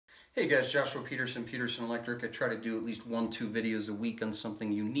Hey guys, Joshua Peterson, Peterson Electric. I try to do at least 1-2 videos a week on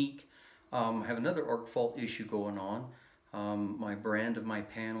something unique. I have another arc fault issue going on. My brand of my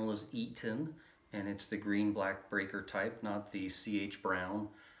panel is Eaton, and it's the green-black breaker type, not the CH Brown.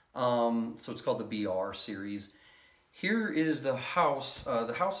 So it's called the BR series. Here is the house.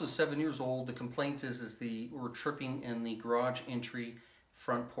 The house is 7 years old. The complaint is we're tripping in the garage entry,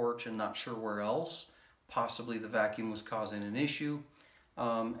 front porch, and not sure where else. Possibly the vacuum was causing an issue.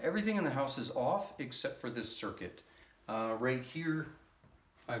 Everything in the house is off except for this circuit. Right here,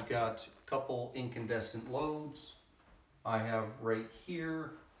 I've got a couple incandescent loads. I have right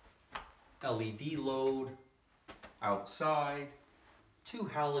here LED load outside,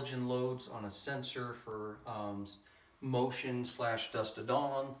 2 halogen loads on a sensor for motion / dusk to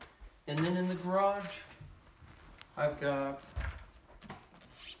dawn. And then in the garage, I've got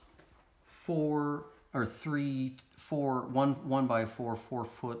 1x4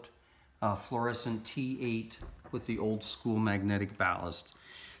 4-foot fluorescent T8 with the old school magnetic ballast.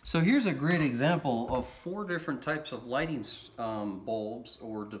 So here's a great example of 4 different types of lighting bulbs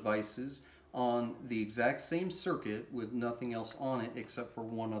or devices on the exact same circuit with nothing else on it except for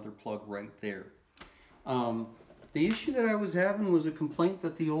one other plug right there. The issue that I was having was a complaint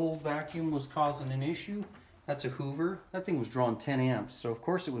that the old vacuum was causing an issue. That's a Hoover. That thing was drawing 10 amps. So of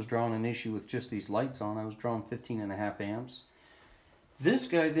course it was drawing an issue with just these lights on. I was drawing 15.5 amps. This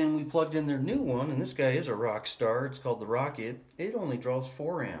guy, then we plugged in their new one, and this guy is a rock star. It's called the Rocket. It only draws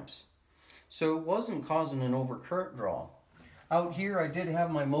 4 amps. So it wasn't causing an overcurrent draw. Out here I did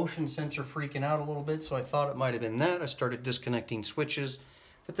have my motion sensor freaking out a little bit, so I thought it might have been that. I started disconnecting switches.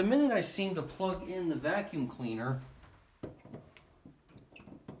 But the minute I seemed to plug in the vacuum cleaner,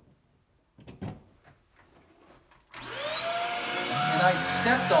 and I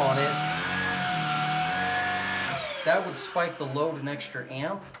stepped on it, that would spike the load an extra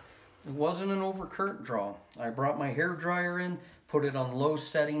amp. It wasn't an overcurrent draw. I brought my hair dryer in, put it on low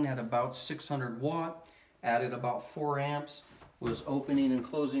setting at about 600 watt, added about 4 amps, was opening and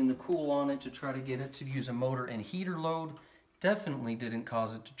closing the cool on it to try to get it to use a motor and heater load. Definitely didn't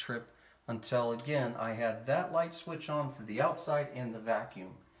cause it to trip until, again, I had that light switch on for the outside and the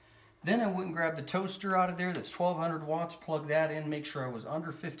vacuum. Then I went and grabbed the toaster out of there that's 1200 watts, plugged that in, make sure I was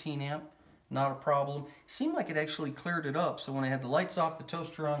under 15 amp, not a problem. Seemed like it actually cleared it up, so when I had the lights off, the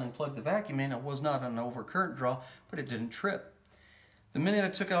toaster on, and plugged the vacuum in, it was not an overcurrent draw, but it didn't trip. The minute I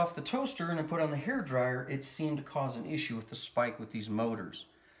took off the toaster and I put on the hair dryer, it seemed to cause an issue with the spike with these motors.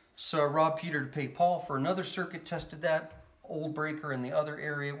 So I robbed Peter to pay Paul for another circuit, tested that old breaker in the other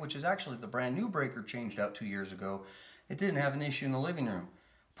area, which is actually the brand new breaker changed out 2 years ago. It didn't have an issue in the living room.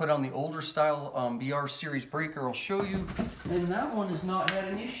 Put on the older style BR series breaker I'll show you, and that one has not had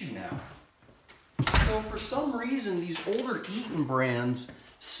an issue now. So for some reason these older Eaton brands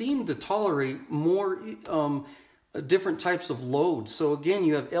seem to tolerate more different types of loads. So again,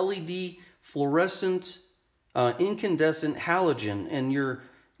 you have LED, fluorescent, incandescent, halogen, and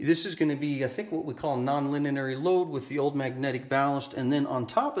this is going to be, I think, what we call non-linear load with the old magnetic ballast, and then on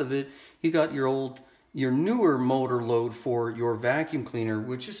top of it you got your newer motor load for your vacuum cleaner,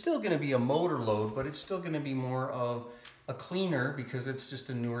 which is still going to be a motor load, but it's still going to be more of a cleaner because it's just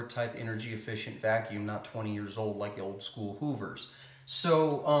a newer type energy efficient vacuum, not 20 years old like the old school Hoovers.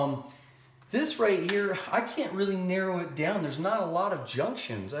 So this right here, I can't really narrow it down. There's not a lot of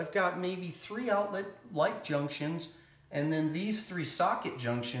junctions. I've got maybe 3 outlet light junctions and then these 3 socket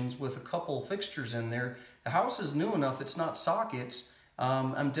junctions with a couple fixtures in there. The house is new enough, it's not sockets.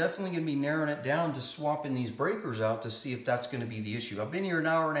 I'm definitely going to be narrowing it down to swapping these breakers out to see if that's going to be the issue. I've been here an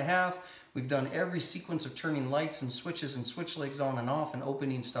hour and a half. We've done every sequence of turning lights and switches and switch legs on and off and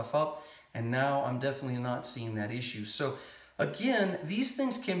opening stuff up, and now I'm definitely not seeing that issue. So again, these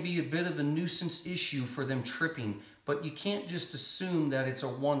things can be a bit of a nuisance issue for them tripping, but you can't just assume that it's a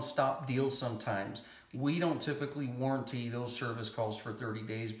one-stop deal sometimes. We don't typically warranty those service calls for 30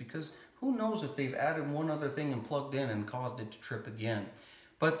 days because who knows if they've added one other thing and plugged in and caused it to trip again.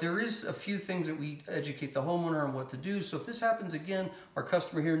 But there is a few things that we educate the homeowner on what to do. So if this happens again, our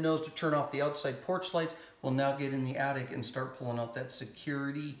customer here knows to turn off the outside porch lights. We'll now get in the attic and start pulling out that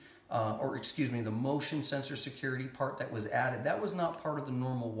security, the motion sensor security part that was added. That was not part of the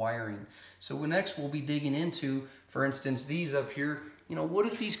normal wiring. So next we'll be digging into, for instance, these up here. You know, what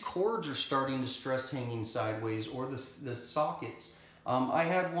if these cords are starting to stress hanging sideways, or the sockets? I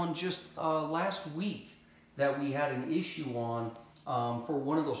had one just last week that we had an issue on for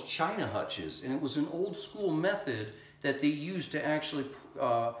one of those China hutches, and it was an old school method that they used to actually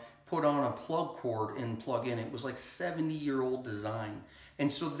put on a plug cord and plug in. It was like 70-year-old design,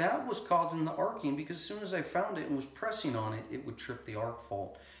 and so that was causing the arcing because as soon as I found it and was pressing on it, it would trip the arc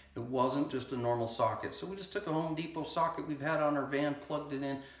fault. It wasn't just a normal socket. So we just took a Home Depot socket we've had on our van, plugged it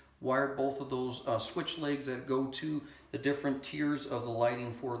in, wired both of those switch legs that go to the different tiers of the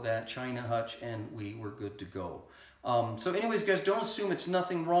lighting for that China hutch, and we were good to go. So anyways, guys, don't assume it's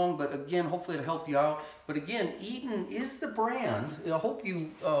nothing wrong, but again, hopefully it'll help you out. But again, Eaton is the brand. I hope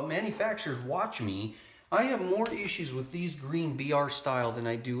you manufacturers watch me. I have more issues with these green BR style than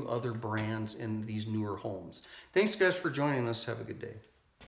I do other brands in these newer homes. Thanks, guys, for joining us. Have a good day.